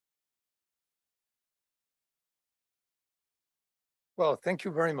Well, thank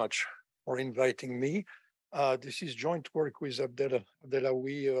you very much for inviting me. This is joint work with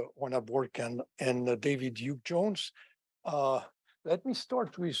Abdelawi Onabork and David Duke Jones. Uh, Let me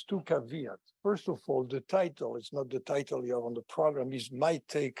start with two caveats. First of all, the title is not the title you have on the program, is my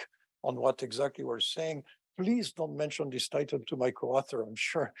take on what exactly we're saying. Please don't mention this title to my co-author. I'm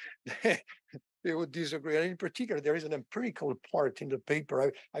sure they would disagree. And in particular, there is an empirical part in the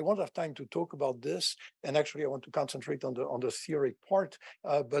paper. I won't have time to talk about this, and actually, I want to concentrate on the theory part.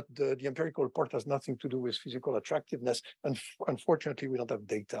 But the empirical part has nothing to do with physical attractiveness, and unfortunately, we don't have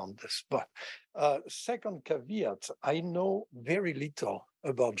data on this. But second caveat: I know very little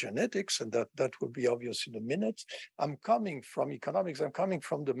about genetics, and that will be obvious in a minute. I'm coming from economics. I'm coming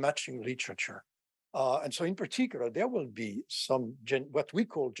from the matching literature. And so in particular, there will be some what we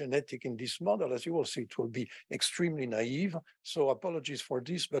call genetic in this model. As you will see, it will be extremely naive. So apologies for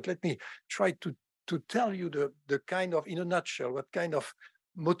this, but let me try to tell you the kind of, in a nutshell, what kind of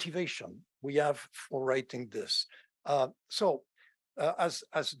motivation we have for writing this. As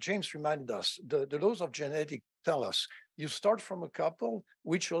James reminded us, the laws of genetics tell us you start from a couple,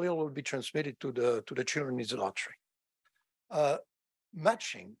 which allele will be transmitted to the children is a lottery.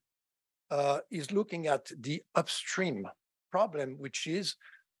 Matching is looking at the upstream problem, which is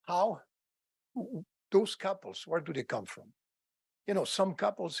how those couples, where do they come from? You know, some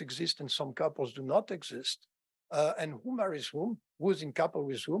couples exist and some couples do not exist. And who marries whom, who's in couple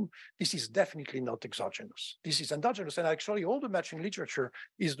with whom, this is definitely not exogenous. This is endogenous. And actually all the matching literature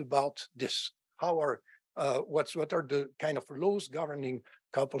is about this. How are, what are the kind of laws governing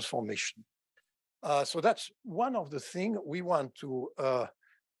couples formation? So that's one of the things we want to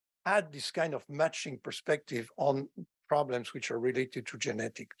add, this kind of matching perspective on problems which are related to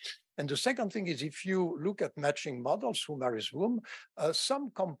genetic. And the second thing is, if you look at matching models, who marries whom,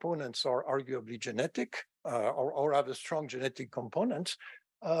 some components are arguably genetic or have a strong genetic component.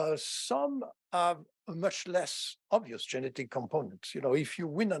 Some have a much less obvious genetic components. You know, if you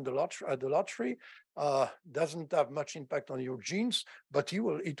win on the lottery, doesn't have much impact on your genes, but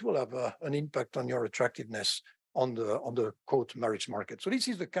it will have an impact on your attractiveness on the quote marriage market. So this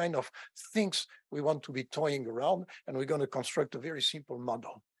is the kind of things we want to be toying around, and we're going to construct a very simple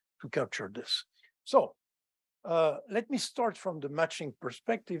model to capture this. So let me start from the matching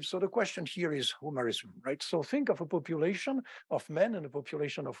perspective. So the question here is, who marries whom, right? So think of a population of men and a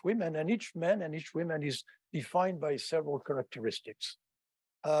population of women, and each man and each woman is defined by several characteristics,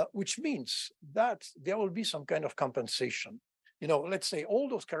 which means that there will be some kind of compensation. You know, let's say all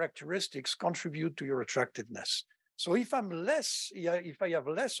those characteristics contribute to your attractiveness. So if I have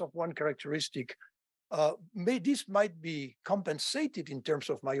less of one characteristic, this might be compensated in terms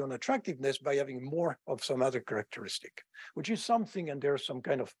of my own attractiveness by having more of some other characteristic, which is something, and there are some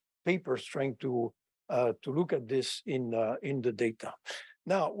kind of papers trying to look at this in the data.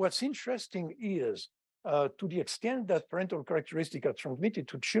 Now, what's interesting is, to the extent that parental characteristics are transmitted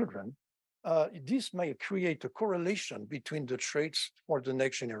to children, this may create a correlation between the traits for the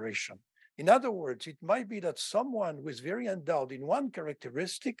next generation. In other words, it might be that someone who is very endowed in one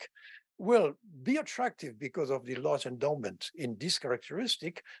characteristic will be attractive because of the large endowment in this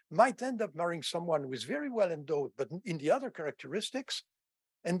characteristic, might end up marrying someone who is very well endowed, but in the other characteristics,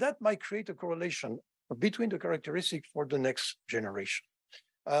 and that might create a correlation between the characteristic for the next generation.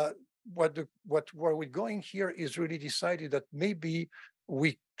 Where we're going here is really decided that maybe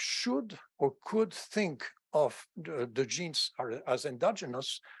we should or could think of the genes as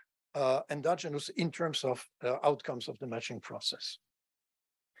endogenous in terms of outcomes of the matching process.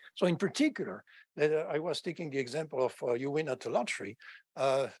 So in particular, I was taking the example of you win at the lottery.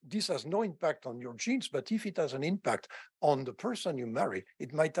 This has no impact on your genes, but if it has an impact on the person you marry,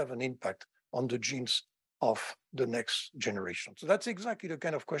 it might have an impact on the genes of the next generation. So that's exactly the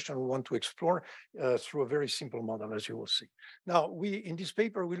kind of question we want to explore through a very simple model, as you will see. Now, in this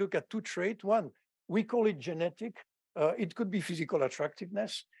paper, we look at two traits. One, we call it genetic. It could be physical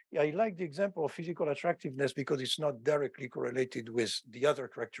attractiveness. I like the example of physical attractiveness because it's not directly correlated with the other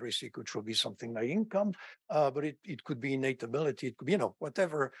characteristic, which will be something like income, but it could be innate ability. It could be,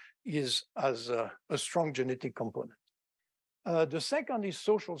 whatever is as a strong genetic component. The second is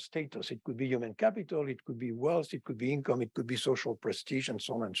social status. It could be human capital, it could be wealth, it could be income, it could be social prestige, and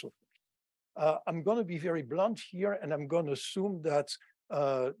so on and so forth. I'm going to be very blunt here, and I'm going to assume that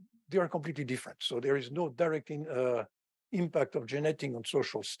they are completely different. So there is no direct impact of genetic on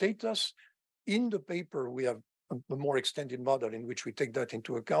social status. In the paper, we have a more extended model in which we take that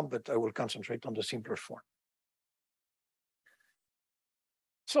into account, but I will concentrate on the simpler form.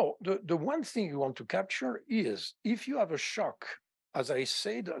 So the one thing you want to capture is, if you have a shock, as I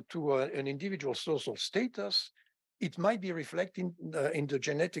said, to an individual social status, it might be reflected in the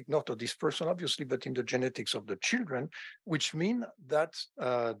genetic, not of this person, obviously, but in the genetics of the children, which mean that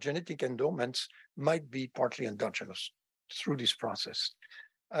genetic endowments might be partly endogenous through this process.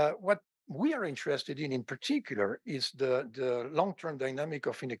 What we are interested in particular, is the long-term dynamic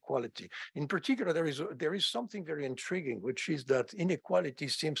of inequality. In particular, there is something very intriguing, which is that inequality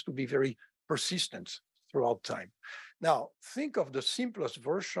seems to be very persistent throughout time. Now, think of the simplest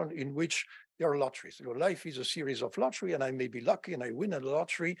version in which there are lotteries. Life is a series of lottery, and I may be lucky and I win a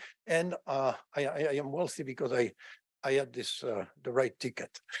lottery, and I am wealthy because I had this the right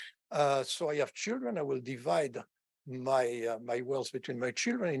ticket. So I have children. I will divide my wealth between my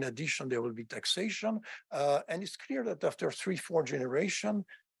children. In addition, there will be taxation, and it's clear that after 3-4 generations,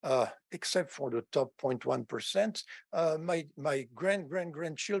 except for the top 0.1%, my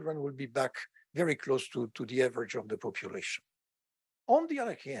grandchildren will be back very close to the average of the population. On the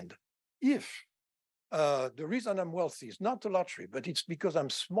other hand, if the reason I'm wealthy is not the lottery, but it's because I'm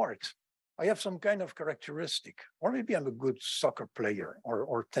smart, I have some kind of characteristic, or maybe I'm a good soccer player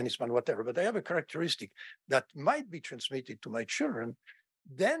or tennisman, whatever, but I have a characteristic that might be transmitted to my children,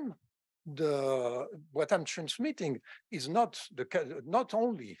 then what I'm transmitting is not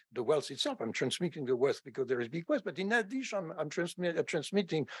only the wealth itself. I'm transmitting the wealth because there is big wealth, but in addition, I'm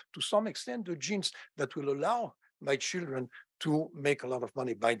transmitting to some extent the genes that will allow my children to make a lot of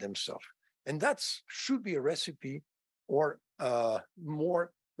money by themselves. And that should be a recipe or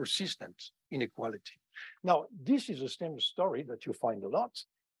more persistent inequality. Now, this is a standard story that you find a lot.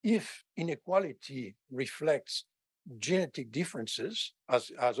 If inequality reflects genetic differences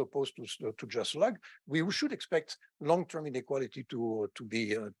as opposed to just luck, we should expect long-term inequality to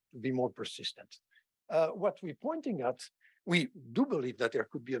be more persistent. What we're pointing at, we do believe that there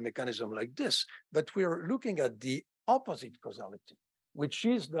could be a mechanism like this, but we're looking at the opposite causality, which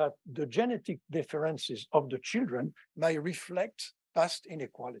is that the genetic differences of the children may reflect past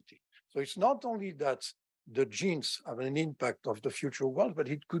inequality. So it's not only that the genes have an impact of the future wealth, but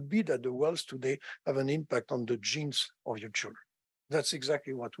it could be that the wealth today have an impact on the genes of your children. That's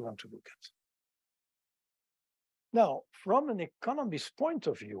exactly what we want to look at. Now, from an economist point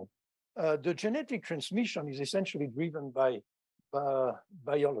of view, the genetic transmission is essentially driven by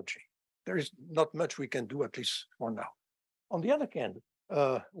biology. There is not much we can do, at least for now. On the other hand,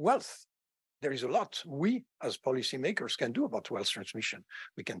 wealth, there is a lot we as policymakers can do about wealth transmission.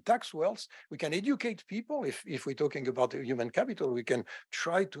 We can tax wealth, we can educate people. If we're talking about human capital, we can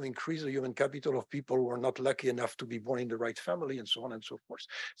try to increase the human capital of people who are not lucky enough to be born in the right family, and so on and so forth.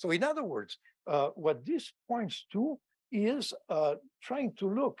 So in other words, what this points to is trying to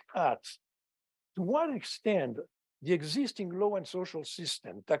look at to what extent the existing law and social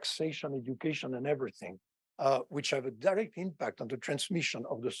system, taxation, education, and everything, which have a direct impact on the transmission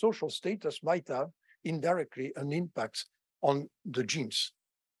of the social status, might have indirectly an impact on the genes,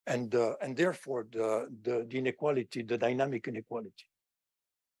 and therefore the inequality, the dynamic inequality.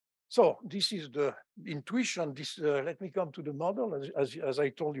 So this is the intuition. Let me come to the model. As I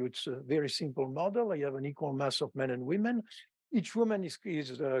told you, it's a very simple model. I have an equal mass of men and women. Each woman is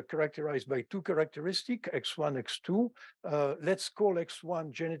characterized by two characteristics, X1, X2. Let's call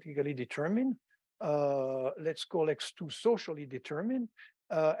X1 genetically determined. Let's call X2 socially determined,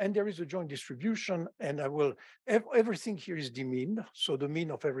 and there is a joint distribution, and everything here is the mean, so the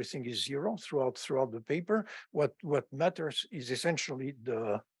mean of everything is 0 throughout the paper. What matters is essentially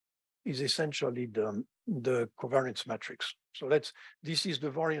the covariance matrix. So this is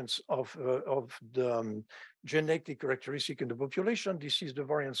the variance of the genetic characteristic in the population. This is the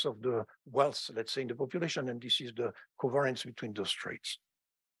variance of the wealth, let's say, in the population, and this is the covariance between those traits.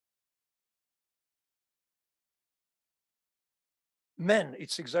 Men,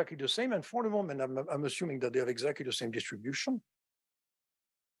 it's exactly the same. And for the moment, I'm assuming that they have exactly the same distribution.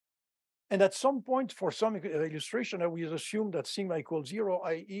 And at some point, for some illustration, I will assume that sigma equals 0,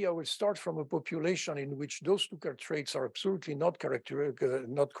 i.e. I will start from a population in which those two traits are absolutely not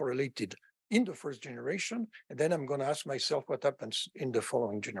correlated in the first generation. And then I'm going to ask myself what happens in the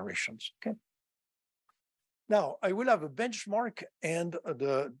following generations, okay? Now, I will have a benchmark, and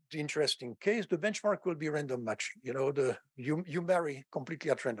the interesting case, the benchmark will be random matching. You marry completely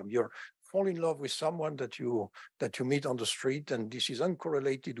at random. You fall in love with someone that you meet on the street, and this is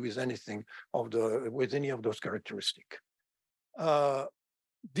uncorrelated with anything with any of those characteristics.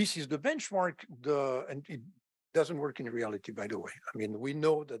 This is the benchmark, and it doesn't work in reality, by the way. I mean, we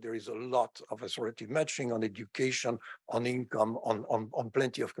know that there is a lot of assortative matching on education, on income, on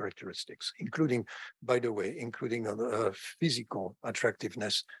plenty of characteristics, including, by the way, physical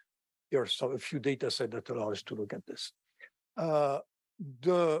attractiveness. There are a few data sets that allow us to look at this.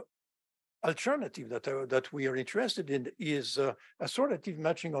 alternative that we are interested in is assortative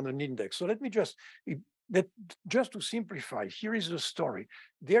matching on an index. So let me just to simplify, here is the story.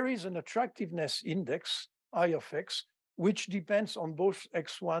 There is an attractiveness index, I of X, which depends on both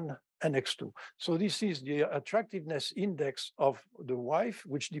X1 and X2. So this is the attractiveness index of the wife,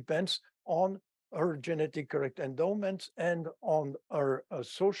 which depends on her genetic correct endowment and on her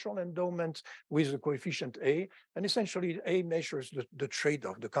social endowment with the coefficient A. And essentially, A measures the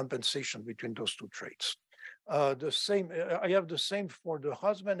trade-off, the compensation between those two traits. I have the same for the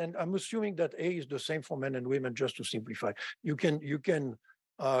husband, and I'm assuming that A is the same for men and women, just to simplify. You can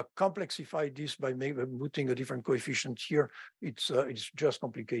complexify this by maybe putting a different coefficient here. It just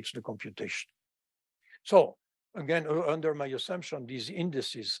complicates the computation. So again, under my assumption, these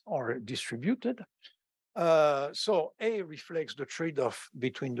indices are distributed. So A reflects the trade-off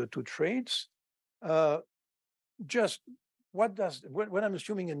between the two traits. Just when I'm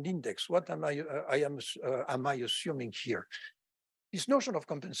assuming an index, what am I assuming here? This notion of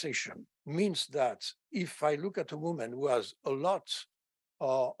compensation means that if I look at a woman who has a lot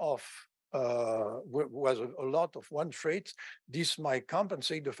of one trait, this might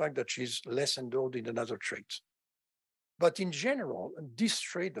compensate the fact that she's less endowed in another trait. But in general, this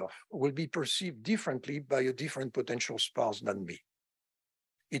trade-off will be perceived differently by a different potential spouse than me.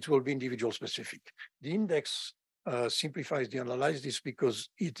 It will be individual specific. The index simplifies the analysis because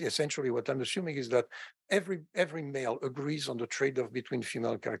it essentially, what I'm assuming is that every male agrees on the trade-off between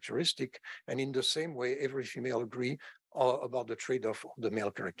female characteristic, and in the same way, every female agree about the trade-off of the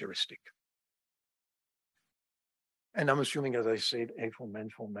male characteristic. And I'm assuming, as I said, A for men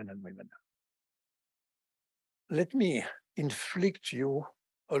and women. Let me inflict you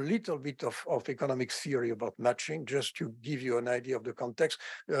a little bit of economic theory about matching, just to give you an idea of the context,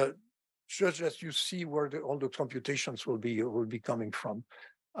 just as you see where all the computations will be coming from.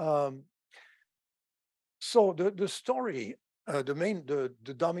 So the story,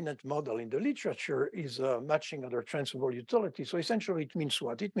 the dominant model in the literature is matching under transferable utility. So essentially, it means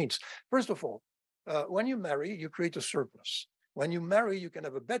what? It means, first of all, when you marry, you create a surplus. When you marry, you can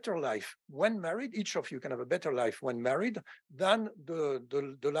have a better life when married. Each of you can have a better life when married than the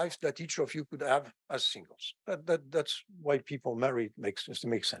life that each of you could have as singles. That's why people marry. It makes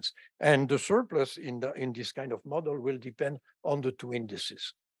sense. And the surplus in this kind of model will depend on the two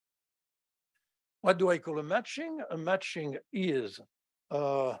indices. What do I call a matching? A matching is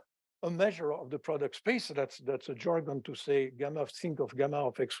a measure of the product space. That's a jargon to say gamma. Think of gamma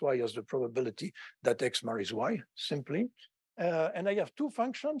of xy as the probability that x marries y, simply. And I have two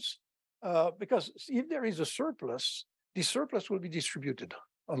functions because if there is a surplus, the surplus will be distributed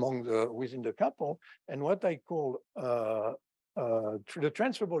within the couple. And what I call the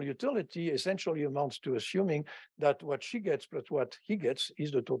transferable utility essentially amounts to assuming that what she gets plus what he gets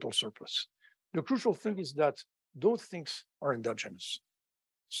is the total surplus. The crucial thing is that those things are endogenous.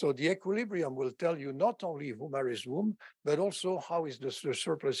 So the equilibrium will tell you not only who marries whom, but also how is the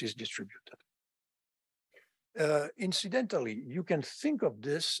surplus is distributed. Incidentally, you can think of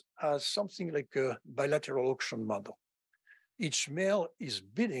this as something like a bilateral auction model. Each male is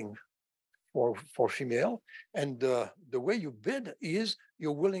bidding for female, and the way you bid is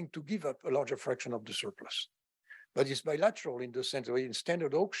you're willing to give up a larger fraction of the surplus. But it's bilateral in the sense that in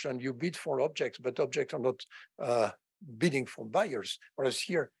standard auction, you bid for objects, but objects are not bidding for buyers, whereas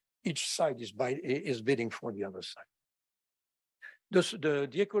here, each side is bidding for the other side. The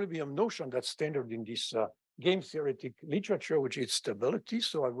equilibrium notion that's standard in this game theoretic literature, which is stability.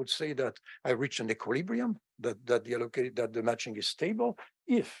 So I would say that I reach an equilibrium, that the matching is stable.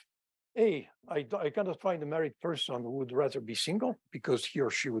 If A, I cannot find a married person who would rather be single because he or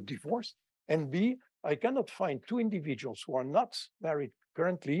she would divorce, and B, I cannot find two individuals who are not married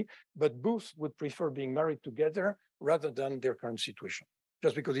currently, but both would prefer being married together rather than their current situation,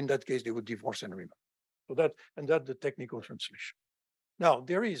 just because in that case they would divorce and remarry. So that's the technical translation. Now,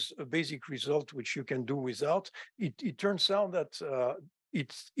 there is a basic result which you can do without. It turns out that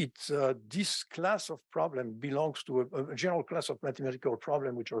this class of problem belongs to a general class of mathematical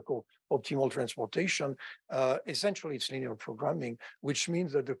problem, which are called optimal transportation. Essentially, it's linear programming, which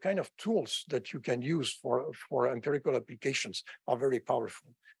means that the kind of tools that you can use for empirical applications are very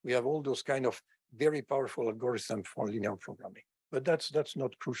powerful. We have all those kind of very powerful algorithms for linear programming, but that's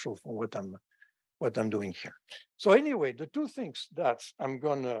not crucial for what I'm doing here. So anyway, the two things that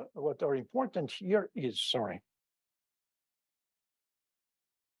what are important here is,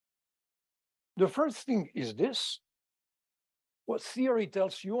 the first thing is this. What theory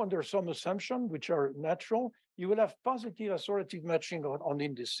tells you under some assumption, which are natural, you will have positive assortative matching on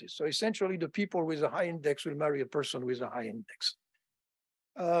indices. So essentially the people with a high index will marry a person with a high index.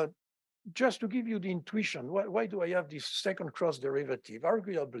 just to give you the intuition, why do I have this second cross derivative?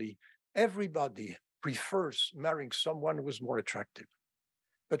 Arguably, everybody prefers marrying someone who is more attractive.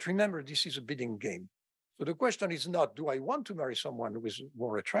 But remember, this is a bidding game. So the question is not, do I want to marry someone who is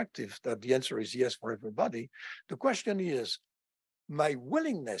more attractive? That the answer is yes for everybody. The question is my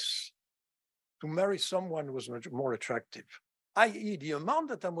willingness to marry someone who is much more attractive, i.e. the amount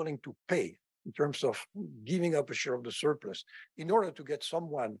that I'm willing to pay in terms of giving up a share of the surplus in order to get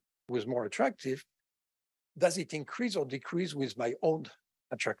someone who is more attractive, does it increase or decrease with my own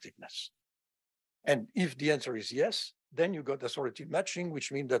attractiveness? And if the answer is yes, then you got assortative matching,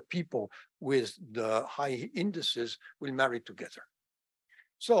 which means that people with the high indices will marry together.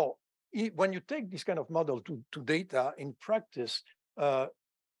 So when you take this kind of model to data in practice,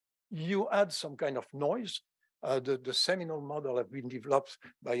 you add some kind of noise. The seminal model have been developed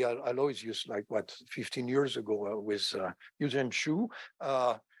by Aloysius, 15 years ago with Eugene Chu.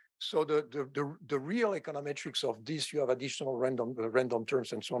 So the real econometrics of this, you have additional random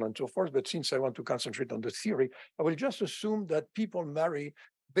terms and so on and so forth. But since I want to concentrate on the theory, I will just assume that people marry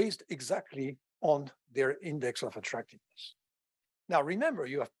based exactly on their index of attractiveness. Now, remember,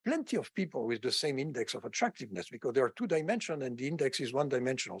 you have plenty of people with the same index of attractiveness because they are two-dimensional and the index is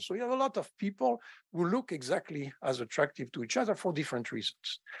one-dimensional. So you have a lot of people who look exactly as attractive to each other for different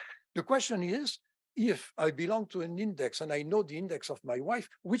reasons. The question is, if I belong to an index and I know the index of my wife,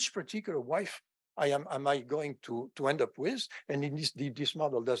 which particular wife am I going to end up with? And in this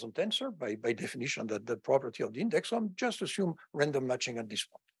model doesn't answer by definition that the property of the index. So I'm just assume random matching at this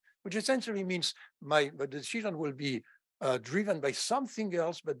point, which essentially means my decision will be driven by something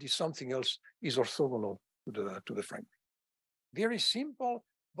else, but this something else is orthogonal to the framework. Very simple,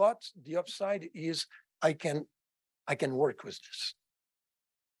 but the upside is I can work with this.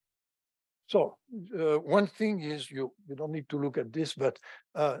 So one thing is you don't need to look at this, but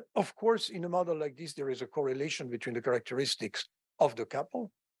of course, in a model like this, there is a correlation between the characteristics of the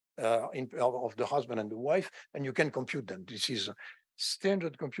couple, of the husband and the wife, and you can compute them. This is a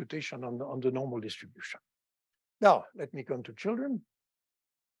standard computation on the normal distribution. Now, let me come to children.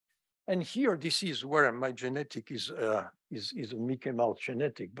 And here, this is where my genetic is a Mickey Mouse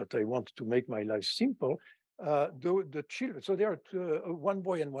genetic, but I want to make my life simple. The children, so there are one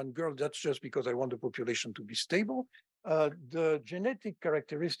boy and one girl. That's just because I want the population to be stable. The genetic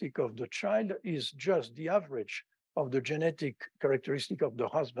characteristic of the child is just the average of the genetic characteristic of the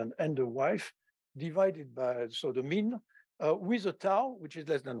husband and the wife divided by, so the mean, with a tau, which is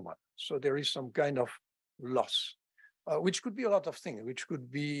less than 1. So there is some kind of loss, which could be a lot of things, which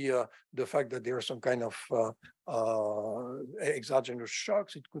could be the fact that there are some kind of exogenous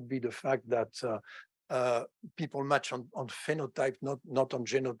shocks. It could be the fact that people match on phenotype, not on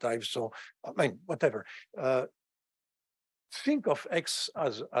genotype. So, I mean, whatever. Think of X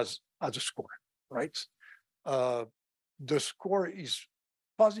as a score, right? The score is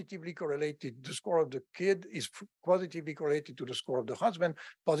positively correlated. The score of the kid is positively correlated to the score of the husband,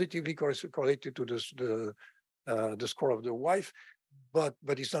 positively correlated to the score of the wife, but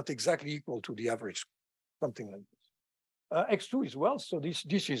it's not exactly equal to the average, something like this. X2 is wealth, so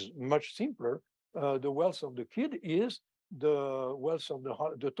this is much simpler. The wealth of the kid is the wealth of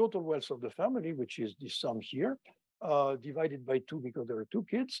the total wealth of the family, which is this sum here, divided by 2 because there are 2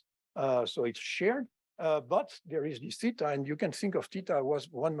 kids, so it's shared. But there is this theta, and you can think of theta was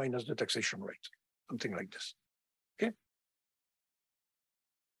 1 minus the taxation rate, something like this. Okay.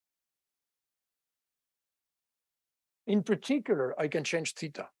 In particular, I can change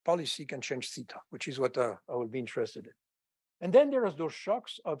theta. Policy can change theta, which is what I will be interested in. And then there are those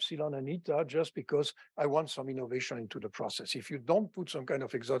shocks, epsilon and eta, just because I want some innovation into the process. If you don't put some kind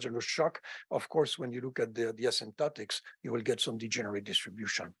of exogenous shock, of course, when you look at the asymptotics, you will get some degenerate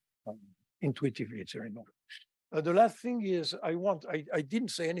distribution. Intuitively, it's very normal. The last thing is I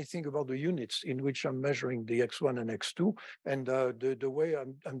didn't say anything about the units in which I'm measuring the X1 and X2. And the way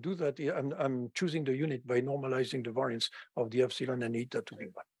I'm do that, I'm choosing the unit by normalizing the variance of the epsilon and eta to be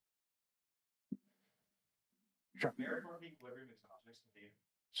 1. Sure. Marriage market equilibrium exogenous to data.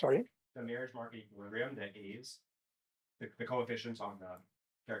 Sorry? The marriage market equilibrium, the A's, the coefficients on the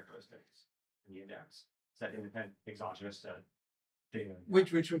characteristics in the index, is that independent exogenous to data?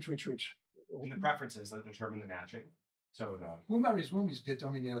 Which? In the preferences that determine the matching. So who marries whom is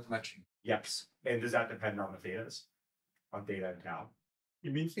determining the matching. Yes. And does that depend on the thetas? On theta and tau?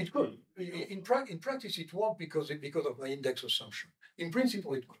 It means it could. In practice, it won't because of my index assumption. In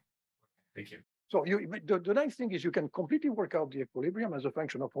principle, it could. Thank you. So the nice thing is you can completely work out the equilibrium as a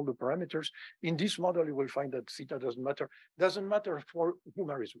function of all the parameters. In this model, you will find that theta doesn't matter. Doesn't matter for who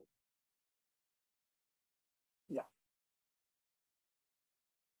marries whom. Yeah.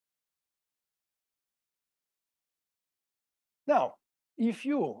 Now, if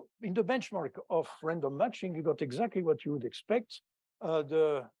you, in the benchmark of random matching, you got exactly what you would expect.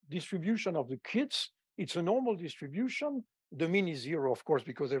 The distribution of the kids, it's a normal distribution. The mean is 0, of course,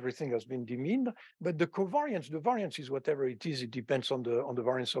 because everything has been demeaned. But the covariance, the variance is whatever it is. It depends on the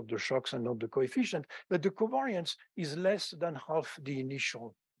variance of the shocks and not the coefficient. But the covariance is less than half the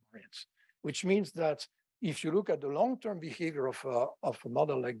initial variance, which means that if you look at the long-term behavior of a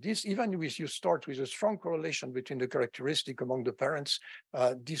model like this, even if you start with a strong correlation between the characteristic among the parents,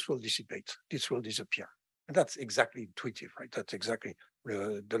 this will dissipate, this will disappear. And that's exactly intuitive, right? That's exactly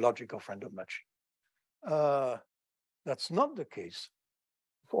the logic of random matching. That's not the case.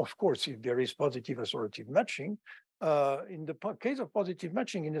 Of course, if there is positive assortative matching, in the case of positive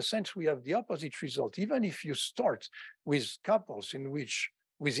matching, in a sense, we have the opposite result. Even if you start with couples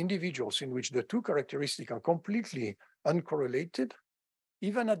with individuals in which the two characteristics are completely uncorrelated,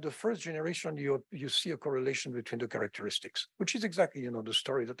 even at the first generation, you see a correlation between the characteristics, which is exactly, the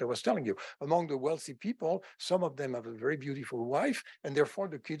story that I was telling you. Among the wealthy people, some of them have a very beautiful wife, and therefore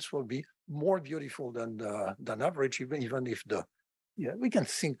the kids will be more beautiful than average, even if we can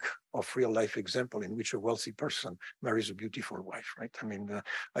think of real life example in which a wealthy person marries a beautiful wife, right? I mean,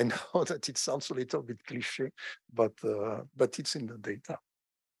 I know that it sounds a little bit cliche, but it's in the data.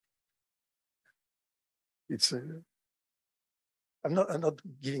 It's I'm not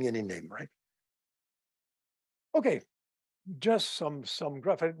giving any name, right? Okay, just some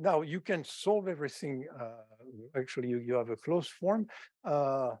graph. Now you can solve everything. Actually, you have a closed form.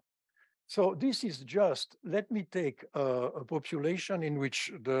 So this is just, let me take a population in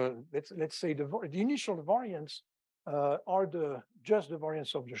which let's say the initial variance are just the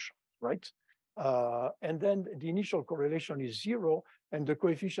variance of the shock, right? And then the initial correlation is 0, and the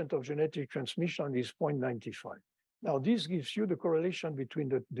coefficient of genetic transmission is 0.95. Now, this gives you the correlation between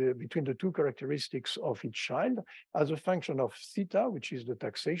the two characteristics of each child as a function of theta, which is the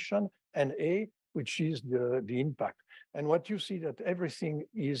taxation, and A, which is the impact. And what you see that everything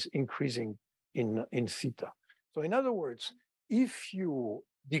is increasing in theta. So in other words, if you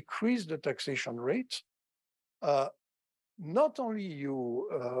decrease the taxation rate, not only you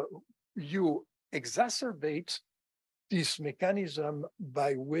exacerbate this mechanism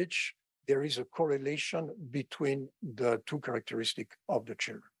by which there is a correlation between the two characteristics of the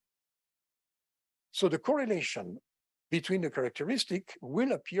children. So the correlation between the characteristic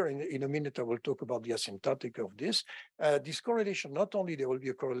will appear in a minute. I will talk about the asymptotic of this. This correlation, not only there will be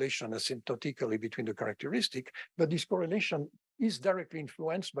a correlation asymptotically between the characteristic, but this correlation is directly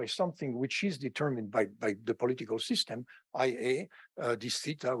influenced by something which is determined by the political system, i.e. This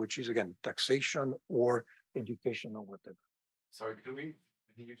theta, which is again taxation or education or whatever. Sorry, can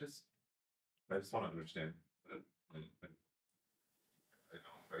you just, I just want to understand. I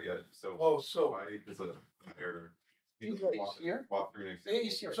don't yet. So, why is it error? Here. A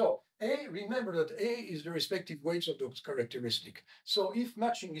is here. So A, remember that A is the respective weights of those characteristics. So if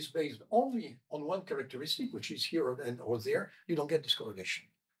matching is based only on one characteristic, which is here or there, you don't get this correlation.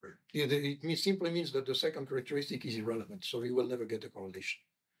 Right. It simply means that the second characteristic is irrelevant. So you will never get a correlation.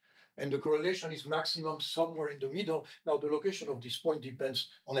 And the correlation is maximum somewhere in the middle. Now the location of this point depends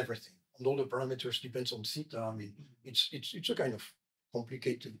on everything. And all the parameters depends on theta. I mean, it's a kind of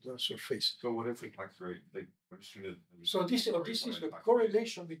complicated surface. So what is the tax rate? So this is the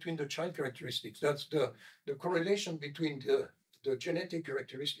correlation between the child characteristics. That's the correlation between the genetic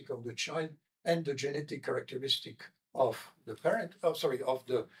characteristic of the child and the genetic characteristic of the parent.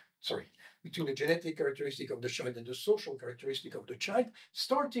 Between the genetic characteristic of the child and the social characteristic of the child,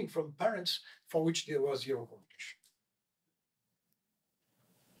 starting from parents for which there was 0 correlation.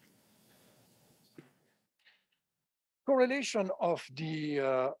 Correlation of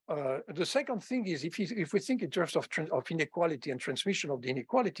the second thing is if we think in terms of inequality and transmission of the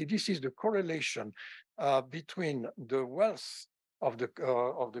inequality, this is the correlation between the wealth of the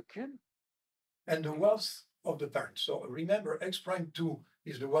kid and the wealth of the parent. So remember, x prime 2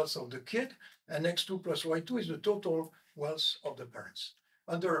 is the wealth of the kid, and x2 plus y2 is the total wealth of the parents.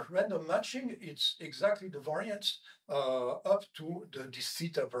 Under random matching, it's exactly the variance up to this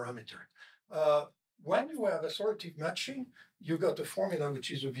theta parameter. When you have assortative matching, you got a formula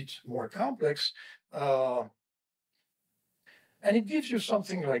which is a bit more complex, and it gives you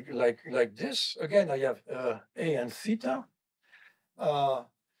something like this. Again, I have A and theta.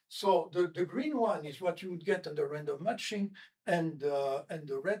 So the green one is what you would get under random matching, and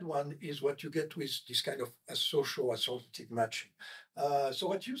the red one is what you get with this kind of social assortative matching. So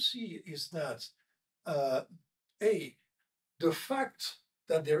what you see is that the fact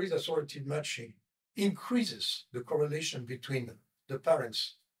that there is assortative matching increases the correlation between the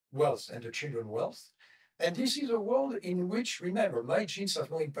parents' wealth and the children's wealth. And this is a world in which, remember, my genes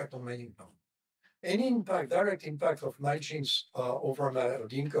have no impact on my income. Any impact, direct impact of my genes over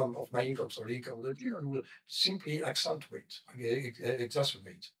the income of my income, so the income of the children will simply accentuate,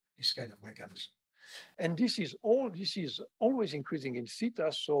 exacerbate this kind of mechanism. And this is always increasing in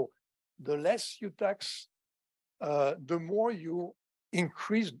theta. So the less you tax, the more you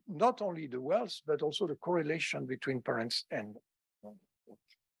increase not only the wealth, but also the correlation between parents and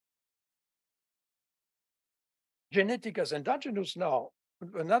genetic as endogenous. Now,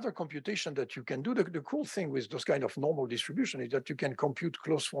 another computation that you can do, the cool thing with those kind of normal distribution is that you can compute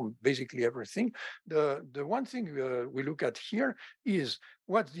close form basically everything. The one thing we look at here is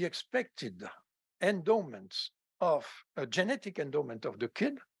what's the expected endowments of a genetic endowment of the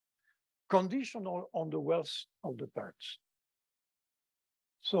kid conditional on the wealth of the parents.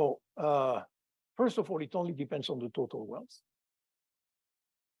 So first of all, it only depends on the total wealth.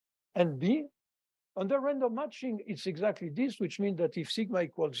 And B, under random matching, it's exactly this, which means that if sigma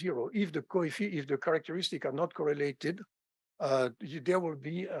equals 0, if the characteristics are not correlated, there will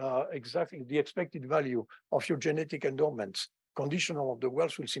be exactly the expected value of your genetic endowments. Conditional of the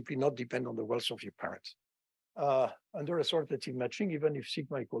wealth will simply not depend on the wealth of your parents. Under assortative matching, even if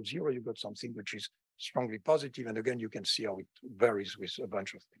sigma equals 0, you got something which is strongly positive. And again, you can see how it varies with a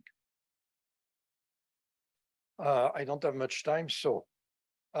bunch of things. I don't have much time, so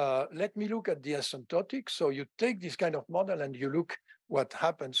let me look at the asymptotic. So you take this kind of model and you look what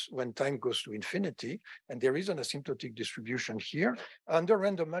happens when time goes to infinity. And there is an asymptotic distribution here. Under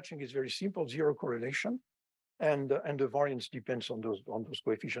random matching is very simple, 0 correlation. And the variance depends on those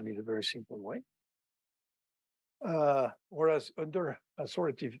coefficients in a very simple way. Whereas under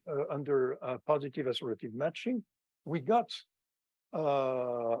assortative, positive assortative matching, we got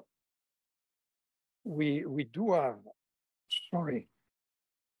we do have, sorry,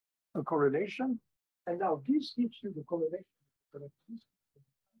 a correlation, and now this gives you the correlation. The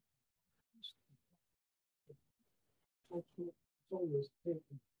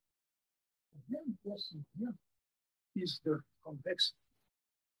main question here is the convexity.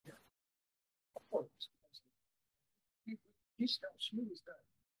 Of course, this tells you is that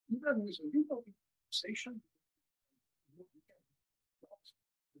even with a little bit of pulsation, you can plot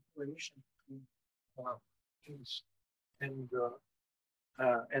the correlation between genes and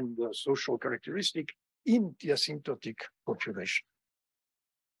the social characteristic in the asymptotic population.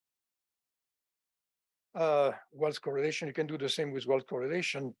 Wealth correlation, you can do the same with wealth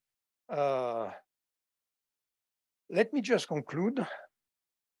correlation. Let me just conclude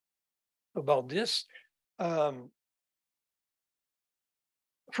about this.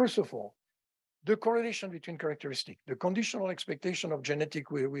 First of all, the correlation between characteristics, the conditional expectation of genetic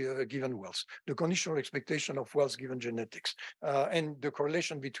given wealth, the conditional expectation of wealth given genetics, and the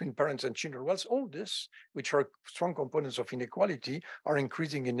correlation between parents and children wealth, all this, which are strong components of inequality, are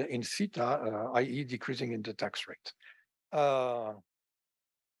increasing in theta, i.e. decreasing in the tax rate.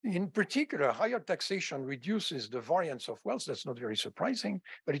 In particular, higher taxation reduces the variance of wealth. That's not very surprising,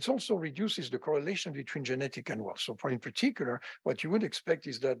 but it also reduces the correlation between genetic and wealth. So in particular, what you would expect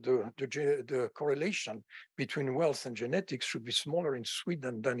is that the correlation between wealth and genetics should be smaller in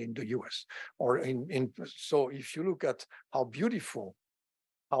Sweden than in the US. So if you look at how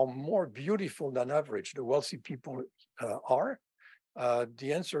more beautiful than average the wealthy people are,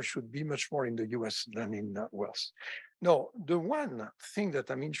 the answer should be much more in the US than in wealth. No, the one thing that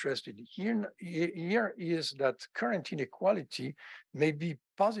I'm interested in here is that current inequality may be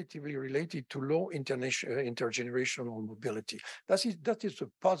positively related to low intergenerational mobility. That is a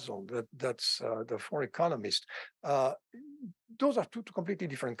puzzle that's for economists. Those are two completely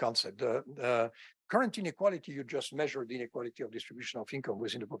different concepts. Current inequality, you just measure the inequality of distribution of income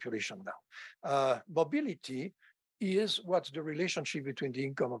within the population now. Mobility is what's the relationship between the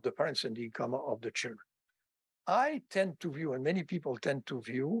income of the parents and the income of the children. I tend to view, and many people tend to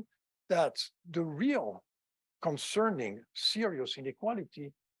view, that the real concerning serious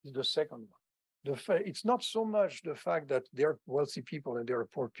inequality is the second one. It's not so much the fact that there are wealthy people and there are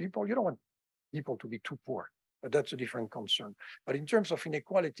poor people. You don't want people to be too poor, but that's a different concern. But in terms of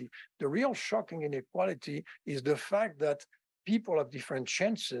inequality, the real shocking inequality is the fact that people have different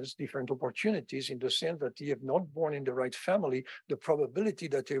chances, different opportunities, in the sense that they have not born in the right family, the probability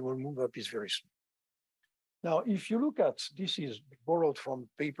that they will move up is very small. Now, if you look at, this is borrowed from a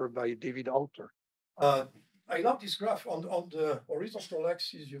paper by David Alter. I love this graph. On the horizontal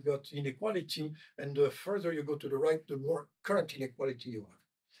axis, you got inequality, and the further you go to the right, the more current inequality you have.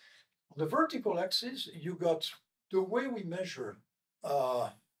 On the vertical axis, you got the way we measure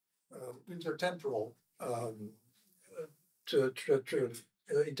intertemporal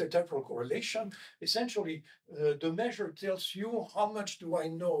intertemporal correlation. Essentially, the measure tells you how much do I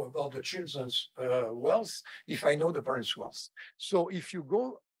know about the children's wealth if I know the parents' wealth. So if you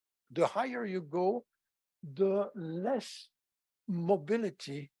go, the higher you go, the less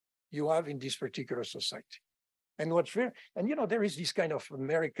mobility you have in this particular society. And what's fair, and there is this kind of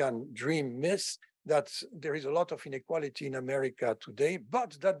American dream myth that there is a lot of inequality in America today,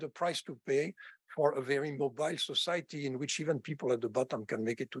 but that the price to pay for a very mobile society in which even people at the bottom can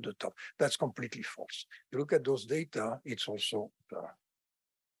make it to the top. That's completely false. You look at those data, it's also there.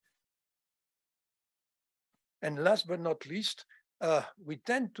 And last but not least, we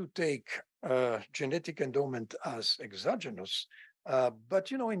tend to take genetic endowment as exogenous.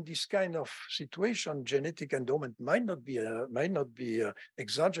 But in this kind of situation, genetic endowment might not be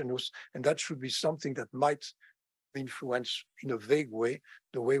exogenous, and that should be something that might influence in a vague way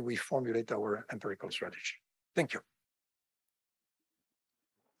the way we formulate our empirical strategy. Thank you.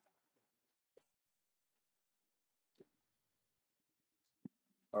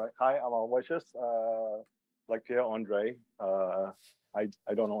 All right. Hi, I'm Aloysius. Like Pierre-Andre,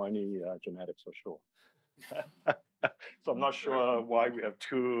 I don't know any genetics for sure. So I'm not sure why we have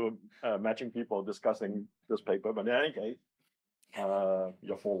two matching people discussing this paper, but in any case,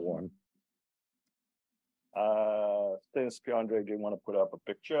 you're forewarned. Since Pierre-Andre didn't want to put up a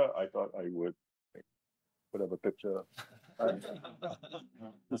picture, I thought I would put up a picture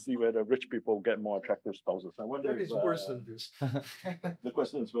to see whether rich people get more attractive spouses. I wonder that is worse than this. The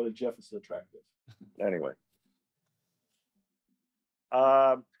question is whether Jeff is attractive. Anyway.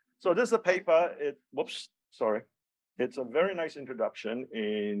 So this is a paper, it's a very nice introduction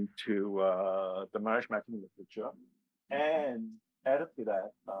into the marriage matching literature, and added to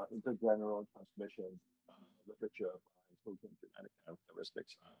that, intergeneral transmission literature by social and genetic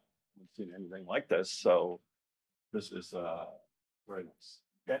characteristics. I haven't seen anything like this, so this is very nice.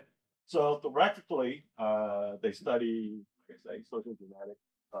 Okay, so theoretically, they study, like I say, social genetic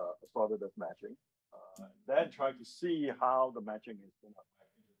assortative matching, then try to see how the matching is going to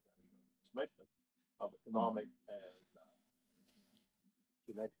affect transmission of economic and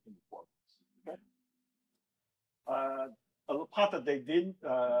genetic inequalities. Okay. A part that they didn't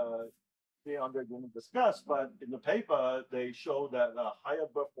discuss, but in the paper they show that a higher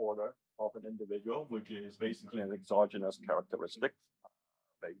birth order of an individual, which is basically an exogenous characteristic,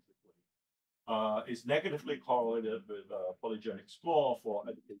 is negatively correlated with a polygenic score for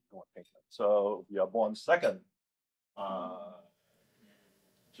educational attainment. So if you are born second,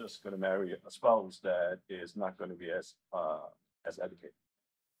 just going to marry a spouse that is not going to be as educated.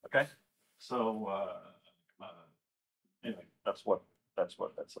 Okay, so anyway, that's what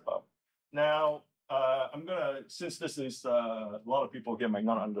that's about. Now, I'm gonna, since this is a lot of people here might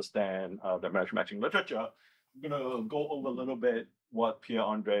not understand the marriage matching literature, I'm gonna go over a little bit what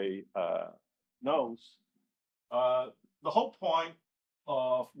Pierre-Andre knows. The whole point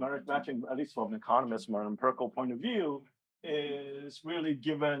of marriage matching, at least from an economist, from an empirical point of view, is really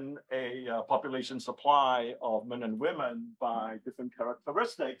given a population supply of men and women by different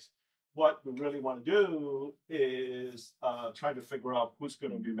characteristics. What we really want to do is try to figure out who's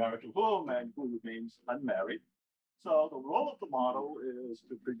going to be married to whom and who remains unmarried. So the role of the model is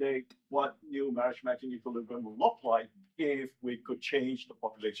to predict what new marriage matching equilibrium will look like if we could change the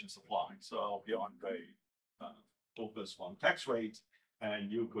population supply. So Pierre-Andre focus on tax rates,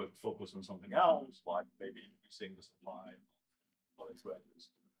 and you could focus on something else, like maybe increasing the supply of college graduates.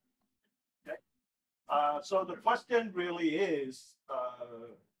 Okay. So the question really is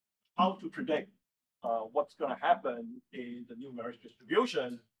how to predict what's going to happen in the new marriage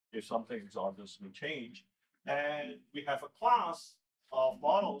distribution if something exogenous will change. And we have a class of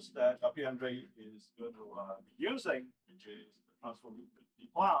models that Pierre-Andre is going to be using, which is the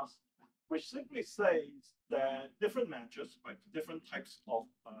transformability class, which simply says that different matches, right, different types of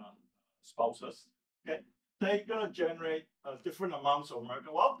spouses, okay, they're going to generate different amounts of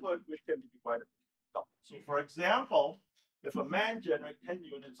marital output, which can be divided. So, for example, if a man generates 10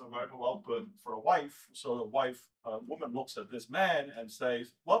 units of marital output for a wife, so the wife, woman looks at this man and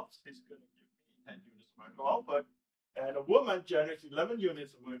says, whoops, he's going to give me 10 units of marital output, and a woman generates 11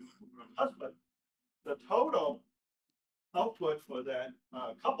 units of marital output for her husband, the total output for that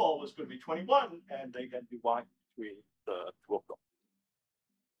couple is going to be 21, and they can divide between the two of them.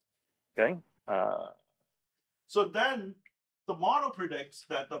 Okay. So then the model predicts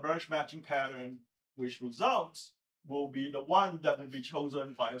that the marriage matching pattern which results will be the one that will be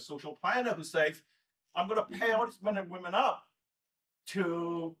chosen by a social planner who says, I'm going to pair all these men and women up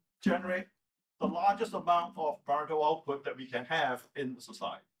to generate the largest amount of marital output that we can have in the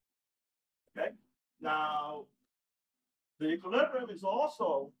society. Okay. Now, the equilibrium is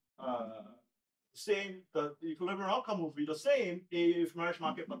also same. The equilibrium outcome will be the same if marriage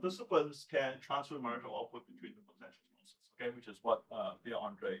market participants can transfer marital output between the potential spouses. Okay, which is what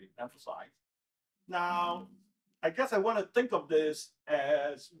Pierre-Andre emphasized. Now, I guess I want to think of this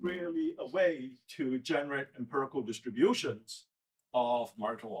as really a way to generate empirical distributions of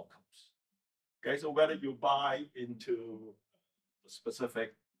marital outcomes. Okay, so whether you buy into the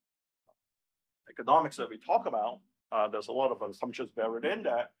specific economics that we talk about, there's a lot of assumptions buried in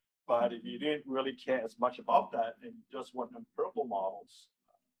that. But if you didn't really care as much about that and you just want empirical models,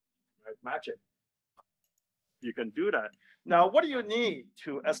 right, magic, you can do that. Now, what do you need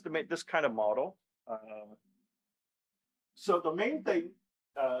to estimate this kind of model? So the main thing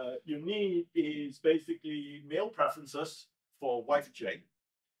you need is basically male preferences for wife J.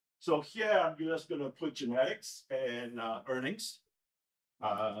 So here I'm just going to put genetics and earnings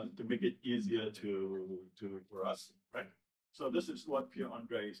to make it easier for us, right? So this is what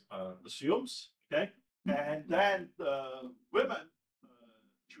Pierre-Andre assumes, okay? And then the women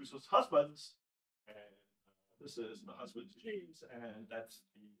chooses husbands, and this is the husband's genes, and that's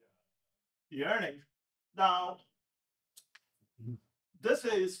the earnings. Now, this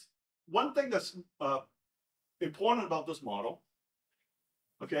is one thing that's important about this model,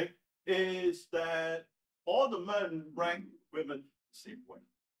 okay, is that all the men rank women the same way.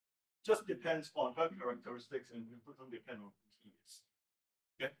 Just depends on her characteristics and it doesn't depend on who he is.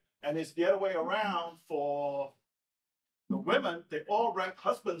 Okay, and it's the other way around for the women. They all rank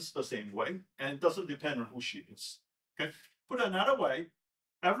husbands the same way, and it doesn't depend on who she is. Okay, put another way,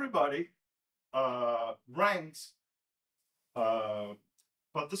 everybody ranks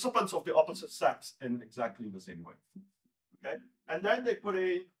participants of the opposite sex in exactly the same way. Okay, and then they put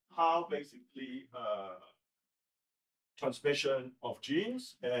in how basically transmission of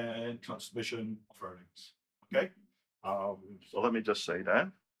genes and transmission of earnings. Okay, so let me just say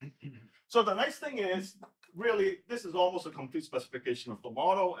that. So the nice thing is, really, this is almost a complete specification of the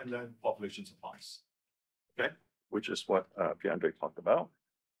model, and then population supplies. Okay, which is what Pierre-Andre talked about.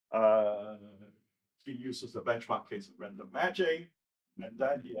 He uses the benchmark case of random matching, and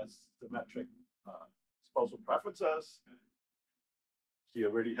then he has symmetric spousal preferences. He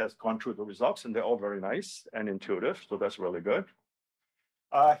already has gone through the results, and they're all very nice and intuitive, so that's really good.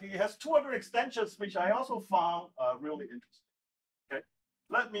 He has two other extensions, which I also found really interesting. Okay,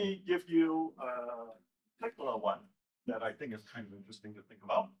 let me give you a particular one that I think is kind of interesting to think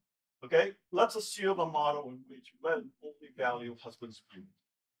about. Okay, let's assume a model in which men only value husband's view.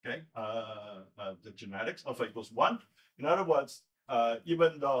 Okay, the genetics of equals 1. In other words,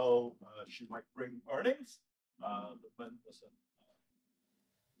 even though she might bring earnings, the men doesn't.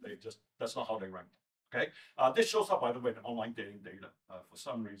 That's not how they rank. Okay, this shows up, by the way, in online dating data. For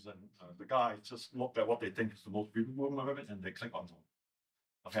some reason, the guys just look at what they think is the most beautiful woman and they click on them.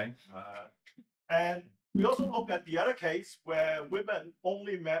 Okay, and we also look at the other case where women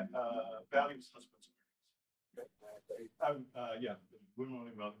only values husband's earnings. Okay, women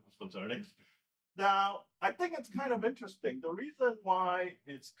only value husband's earnings. Now, I think it's kind of interesting. The reason why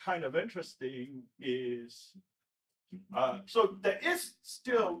it's kind of interesting is so there is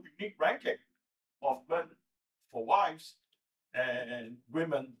still unique ranking of men for wives and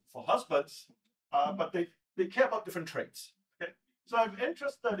women for husbands, but they care about different traits. Okay, so I'm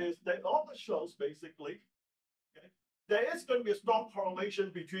interested is that all this shows basically, okay, there is going to be a strong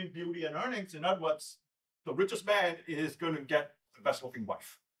correlation between beauty and earnings. In other words, the richest man is going to get the best looking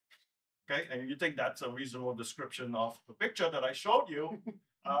wife. Okay, and you think that's a reasonable description of the picture that I showed you,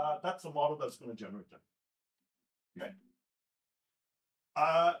 that's a model that's going to generate that. Okay.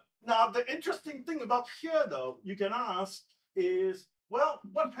 Now, the interesting thing about here, though, you can ask is, well,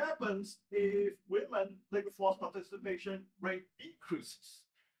 what happens if women labor force participation rate decreases?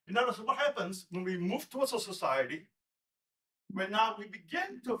 In other words, what happens when we move towards a society where now we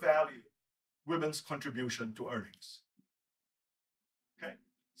begin to value women's contribution to earnings? Okay.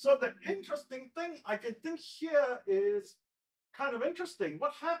 So the interesting thing I can think here is kind of interesting.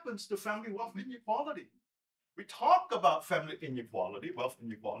 What happens to family wealth inequality? We talk about family inequality, wealth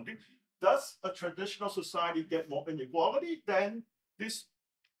inequality. Does a traditional society get more inequality than this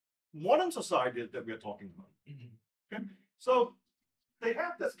modern society that we're talking about? Okay, so they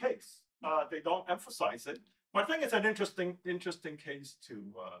have this case. They don't emphasize it, but I think it's an interesting case to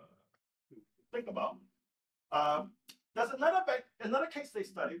think about. There's another case they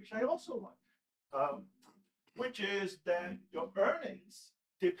study, which I also like, which is that your earnings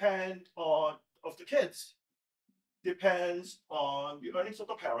depend on of the kids. Depends on the earnings of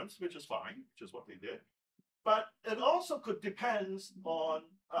the parents, which is fine, which is what they did. But it also could depend on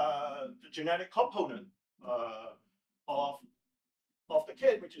the genetic component of the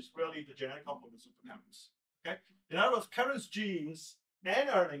kid, which is really the genetic components of the parents. Okay. In other words, parents' genes and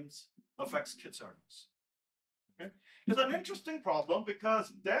earnings affects kids' earnings. Okay. It's an interesting problem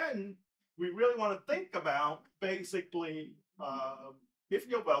because then we really want to think about basically if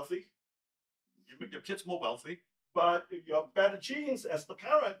you're wealthy, you make your kids more wealthy, but if you have better genes as the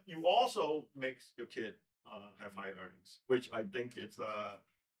parent, you also make your kid have higher earnings, which I think it's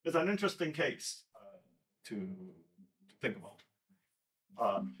an interesting case to think about.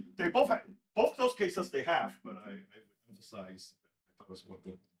 They both those cases they have, but I would emphasize I thought it was more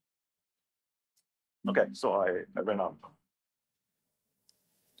good. Okay, so I ran out.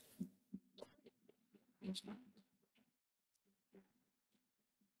 Let's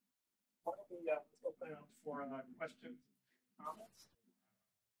open up for questions, comments.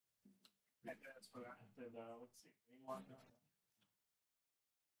 And that's for that. And, let's see.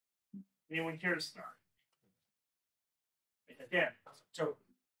 Anyone care to start? Yeah. So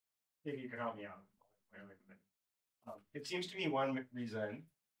maybe you can help me out. It seems to me one reason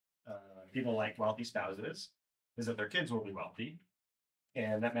people like wealthy spouses is that their kids will be wealthy.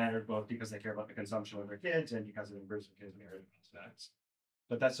 And that matters both because they care about the consumption of their kids and because it improves their kids' marriage prospects.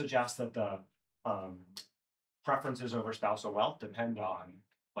 But that suggests that the preferences over spousal wealth depend on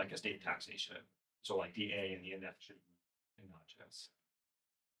like estate taxation. So like the A and the index should be endogenous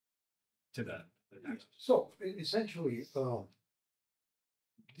to the tax. So essentially,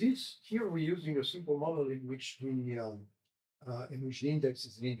 this here we're using a simple model in which the index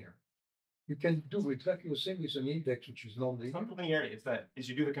is linear. You can do exactly the same with an index which is non-linear. Not linearity, it's that is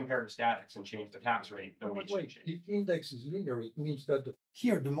you do the comparative statics and change the tax rate. No, but wait, if the index is linear, it means that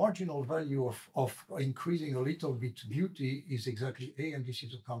here the marginal value of increasing a little bit beauty is exactly A, and this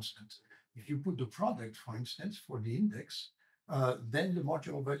is a constant. If you put the product, for instance, for the index, then the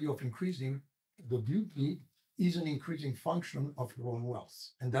marginal value of increasing the beauty is an increasing function of your own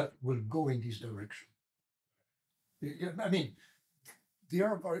wealth, and that will go in this direction. I mean, they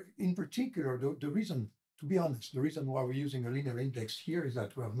are in particular the reason, to be honest, the reason why we're using a linear index here is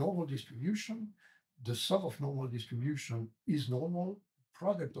that we have normal distribution. The sum of normal distribution is normal.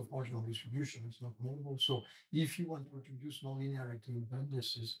 Product of marginal distribution is not normal. So if you want to introduce nonlinearity, then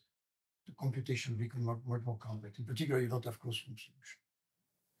this is the computation become much more complex. In particular, you don't have closed form solution.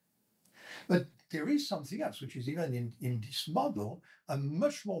 But there is something else, which is even in this model, I'm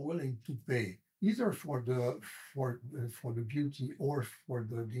much more willing to pay either for the beauty or for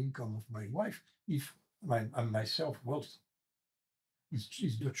the income of my wife if I'm myself wealthy.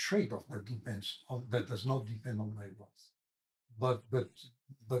 It's the trade-off that depends on that does not depend on my wealth,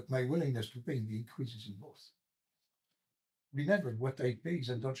 but my willingness to pay increases in both. Remember, what I pay is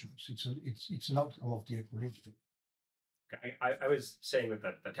endogenous. It's an outcome of the equilibrium. Okay, I was saying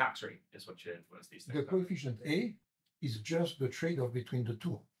that the tax rate is what should influence these things. The coefficient A is just the trade-off between the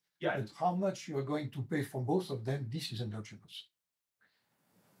two. Yeah. And how much you are going to pay for both of them, this is endogenous.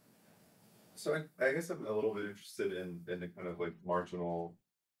 So I guess I'm a little bit interested in the kind of like marginal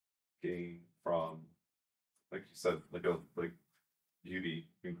gain from, like you said, like beauty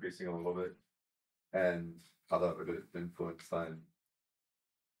increasing a little bit, and how that would influence then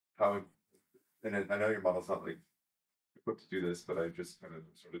how. And I know your model's not like equipped to do this, but I just kind of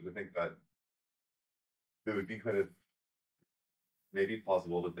started to think that it would be kind of maybe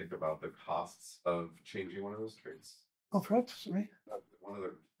plausible to think about the costs of changing one of those traits. Of what? Sorry. One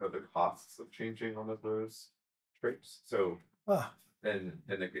of the costs of changing one of those traits. So, in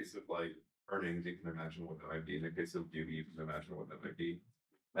the case of like earnings, you can imagine what that might be. In the case of beauty, you can imagine what that might be,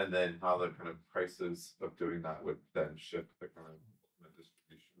 and then how the kind of prices of doing that would then shift the kind of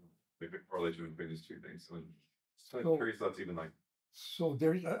distribution, like the correlation between these two things. So, I'm curious if that's even like. So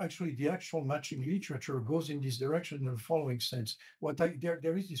there is actually the actual matching literature goes in this direction in the following sense.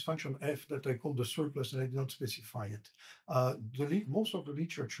 There is this function f that I call the surplus, and I did not specify it. Most of the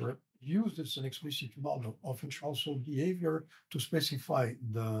literature uses an explicit model of household behavior to specify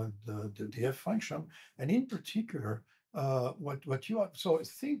the f function, and in particular, what you have. So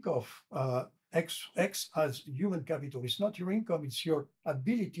think of X as human capital. It's not your income; it's your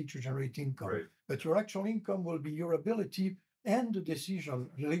ability to generate income. Right. But your actual income will be your ability. And the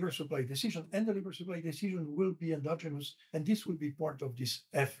decision, the labor supply decision, and the labor supply decision will be endogenous, and this will be part of this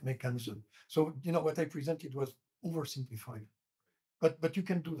F mechanism. So what I presented was oversimplified, but you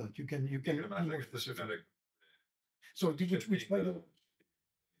can do that. You can be more specific. So which by the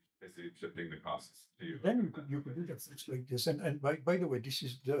basically shifting the costs to you. Then you could look at things like this. And by the way, this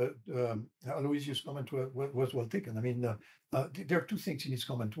is the Aloysius' comment was well taken. I mean, there are two things in his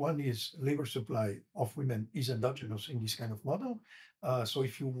comment. One is labor supply of women is endogenous in this kind of model. So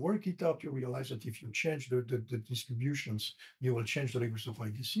if you work it out, you realize that if you change the distributions, you will change the labor supply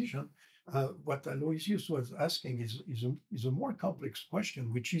decision. What Aloysius was asking is a more complex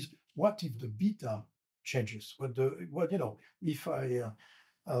question, which is what if the beta changes? If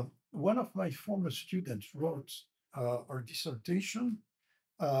one of my former students wrote our dissertation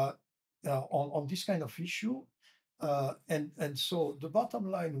on this kind of issue. And so the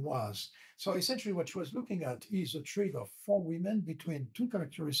bottom line was, so essentially what she was looking at is a trade-off for women between two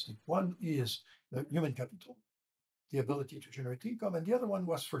characteristics. One is the human capital, the ability to generate income, and the other one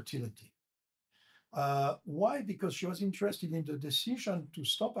was fertility. Why? Because she was interested in the decision to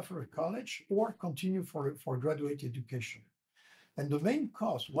stop after college or continue for graduate education. And the main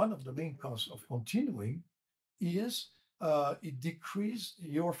cost, one of the main costs of continuing is it decreases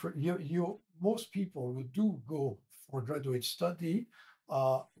your most people who do go for graduate study,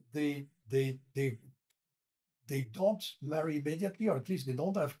 they don't marry immediately, or at least they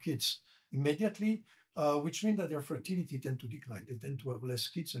don't have kids immediately, which means that their fertility tend to decline. They tend to have less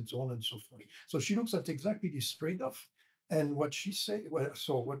kids and so on and so forth. So she looks at exactly this trade-off. And what she say,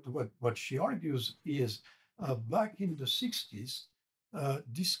 what she argues is back in the 60s,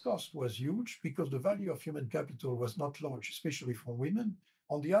 this cost was huge because the value of human capital was not large, especially for women.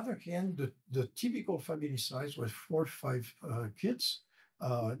 On the other hand, the typical family size was 4 or 5 kids.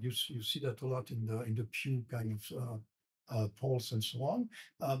 You see that a lot in the Pew kind of polls and so on,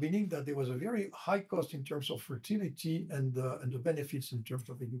 meaning that there was a very high cost in terms of fertility and the benefits in terms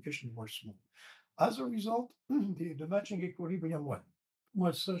of education were small. As a result, the matching equilibrium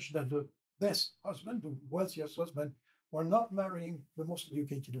was such that the best husband, the wealthiest husband, were not marrying the most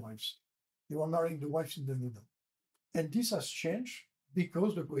educated wives. They were marrying the wives in the middle. And this has changed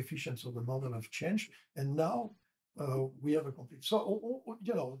because the coefficients of the model have changed. And now we have a complete. So,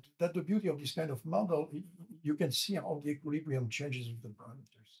 that the beauty of this kind of model, you can see how the equilibrium changes with the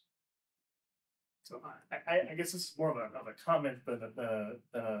parameters. So I guess this is more of a comment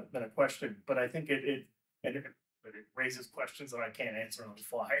than a question, but I think it raises questions that I can't answer on the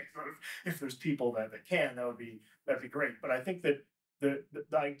fly. If there's people that can, that'd be great. But I think that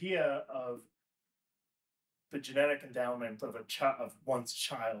the idea of the genetic endowment of of one's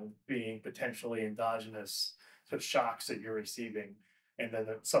child being potentially endogenous to shocks that you're receiving, and then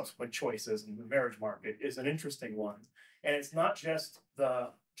the subsequent choices in the marriage market is an interesting one. And it's not just the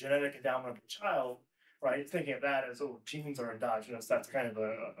genetic endowment of the child, right? Thinking of that as, oh, genes are endogenous, that's kind of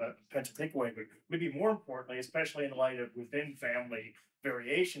a potential takeaway. But maybe more importantly, especially in light of within family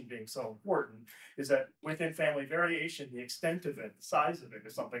variation being so important, is that within family variation, the extent of it, the size of it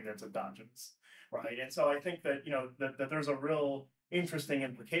is something that's endogenous, right? And so I think that, that there's a real interesting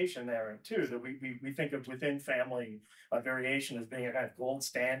implication there too, that we think of within family variation as being a kind of gold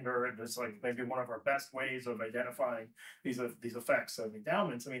standard, and it's like maybe one of our best ways of identifying these effects of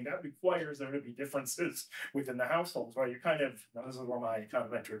endowments. I mean, that requires there to be differences within the households, right? You're kind of, now this is where my kind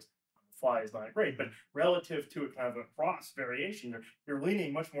of interest fly is not great, but relative to a kind of a cross variation, you're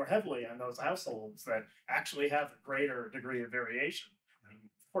leaning much more heavily on those households that actually have a greater degree of variation. I mean,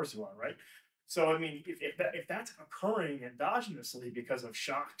 of course you are, right? So, I mean, if that's occurring endogenously because of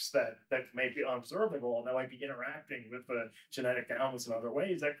shocks that may be unobservable and that might be interacting with the genetic endowments in other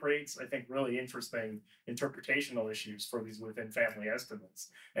ways, that creates, I think, really interesting interpretational issues for these within family estimates.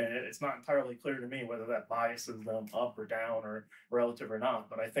 And it's not entirely clear to me whether that biases them up or down or relative or not.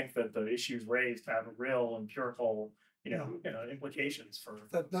 But I think that the issues raised have real empirical implications for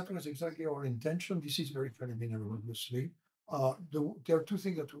that was exactly our intention. This is very preliminary, obviously. There are two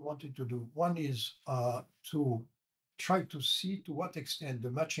things that we wanted to do. One is to try to see to what extent the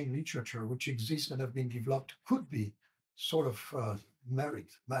matching literature which exists and have been developed could be sort of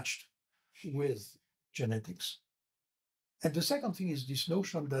matched with genetics. And the second thing is this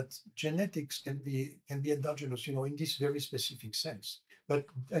notion that genetics can be endogenous, in this very specific sense. But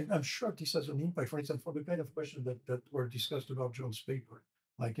I'm sure this has an impact, for instance, for the kind of questions that were discussed about John's paper.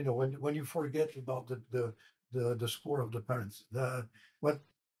 Like, when you forget about the score of the parents,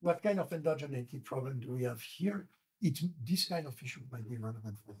 what kind of endogeneity problem do we have here? This kind of issue might be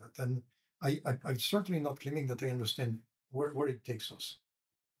relevant for that. And I'm certainly not claiming that I understand where it takes us,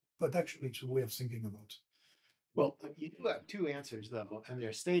 but actually it's a way of thinking about it. Well, you do have two answers, though, and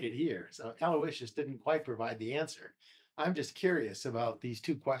they're stated here. So Aloysius didn't quite provide the answer. I'm just curious about these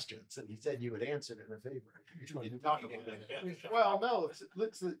two questions, and he said you would answer it in a favor. You didn't talk about it. Well, no,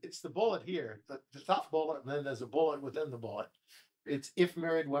 it's the bullet here, the top bullet, and then there's a bullet within the bullet. It's if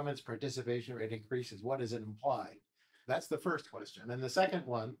married women's participation rate increases, what does it imply? That's the first question. And the second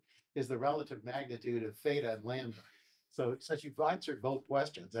one is the relative magnitude of theta and lambda. So since you've answered both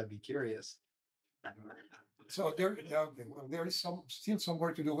questions, I'd be curious. So there is still some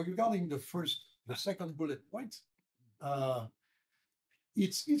work to do regarding the second bullet point.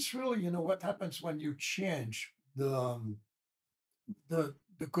 It's really, what happens when you change the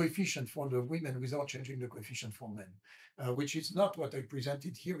coefficient for the women without changing the coefficient for men, which is not what I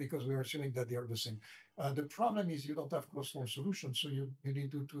presented here because we are assuming that they are the same. The problem is you don't have closed form solutions, so you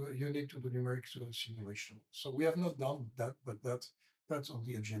need to do numeric simulation. So we have not done that, but that's on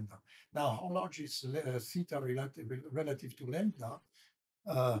the agenda. Now, how large is theta relative to lambda?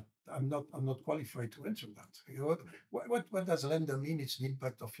 I'm not qualified to answer that. What does lambda mean? It's the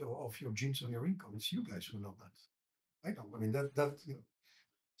impact of your genes on your income. It's you guys who know that. I don't. I mean that.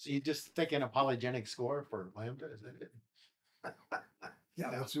 So you just take in a polygenic score for lambda, is that it? Yeah,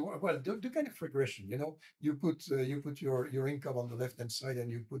 that's well the kind of regression. You put your income on the left hand side and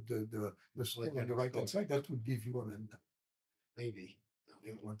you put the slope on the right hand side. That would give you a lambda. Maybe.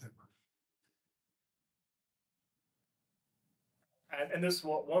 Whatever. And this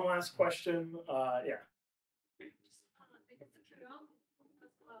one last question. Yeah. Also you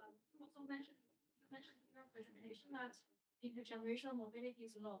mentioned in your presentation that intergenerational mobility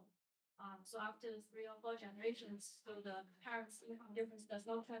is low. So after 3 or 4 generations, so the parents' income difference does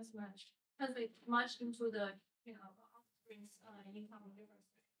not translate much into the offspring's income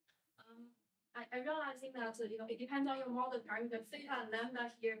difference. I realizing that it depends on your model parameter theta and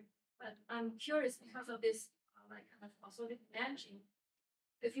lambda here, but I'm curious because of this also matching.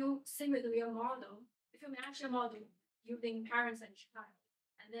 If you simulate your model, if you match your model using parents and child,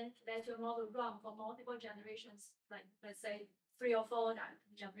 and then let your model run for multiple generations, like let's say 3 or 4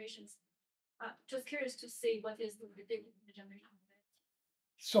 generations. Just curious to see what is the predicted generation.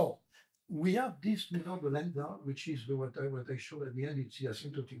 So we have this without the lambda, which is what I showed at the end. It's the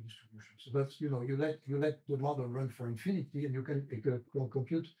asymptotic distribution. So that's you let the model run for infinity, and you can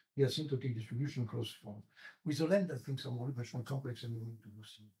compute the asymptotic distribution closed form. With the lambda, things are much more complex, and we need to do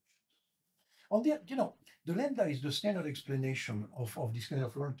simulations. On the lambda is the standard explanation of this kind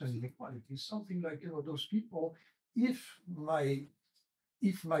of long-term inequality. Something like those people. If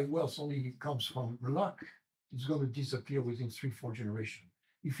my wealth only comes from luck, it's going to disappear within 3-4 generations.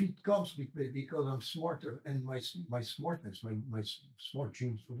 If it comes because I'm smarter and my smartness, my smart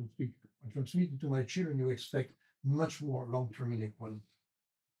genes, so to speak, are transmitted to my children, you expect much more long-term inequality.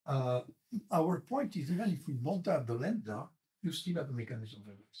 Our point is, even if we don't have the lambda, you still have a mechanism of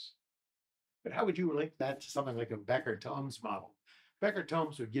errors. But how would you link that to something like a Becker-Tomes model?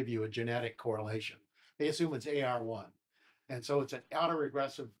 Becker-Tomes would give you a genetic correlation. They assume it's AR1. And so it's an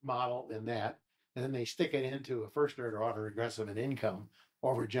autoregressive model in that. And then they stick it into a first order autoregressive in income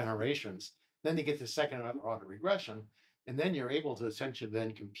over generations. Then they get the second order autoregression. And then you're able to essentially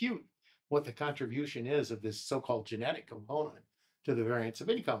then compute what the contribution is of this so-called genetic component to the variance of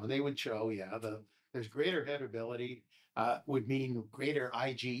income. And they would show, there's greater heritability, would mean greater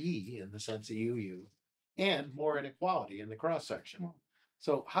IgE in the sense of UU, and more inequality in the cross section.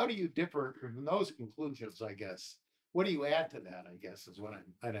 So how do you differ from those conclusions, I guess? What do you add to that, I guess, is what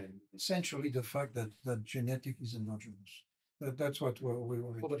I'm essentially the fact that genetic is endogenous. That's what we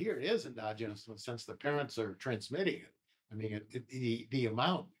were. Well, but here it is endogenous in the sense the parents are transmitting it. I mean, the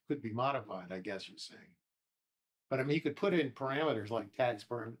amount could be modified, I guess you're saying. But I mean, you could put in parameters like tax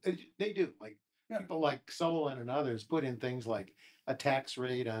burden. They do, like people like Solon and others put in things like a tax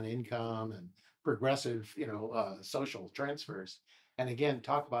rate on income and progressive, social transfers. And again,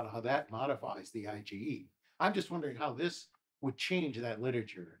 talk about how that modifies the IgE. I'm just wondering how this would change that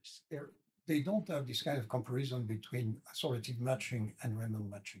literature. They don't have this kind of comparison between assortative matching and random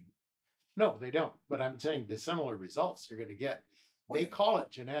matching. No, they don't. But I'm saying the similar results you're going to get. They call it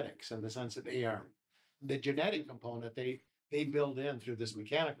genetics in the sense that they are the genetic component they build in through this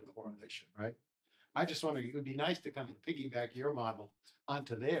mechanical correlation, right? I just wonder, it would be nice to kind of piggyback your model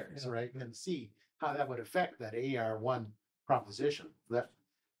onto theirs, right? And see how that would affect that AR1 proposition. That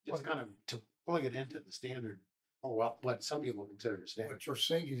just kind of to plug it into the standard, or what some people consider standard. What you're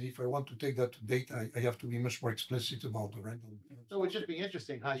saying is, if I want to take that to data, I have to be much more explicit about the random. So it would just be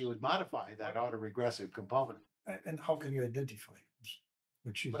interesting how you would modify that autoregressive component. And how can you identify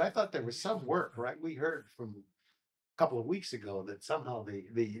it? But I thought there was some work, right? We heard from a couple of weeks ago that somehow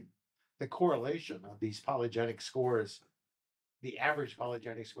the correlation of these polygenic scores, the average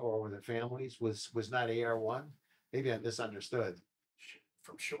polygenic score over the families was not AR1. Maybe I misunderstood.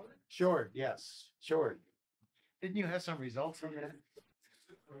 From Short? Short, yes, Short. Didn't you have some results from that?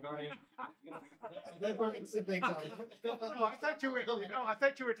 regarding. No, I thought you were, no, I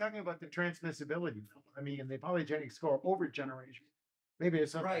thought you were talking about the transmissibility. I mean, the polygenic score over generation. Maybe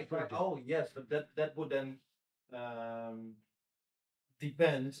it's something. Right, right. Oh, yes, but that would then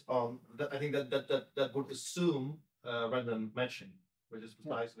depend on that. I think that would assume random matching, which is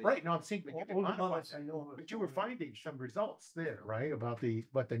precisely Right, no, I'm saying, but you could All modify models, that. I know. But you were finding some results there, right, about the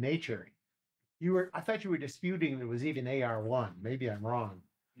nature. You were, I thought you were disputing there was even AR1. Maybe I'm wrong.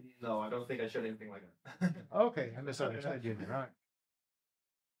 No, I don't think I showed anything like that. Okay, I misunderstood you. All right.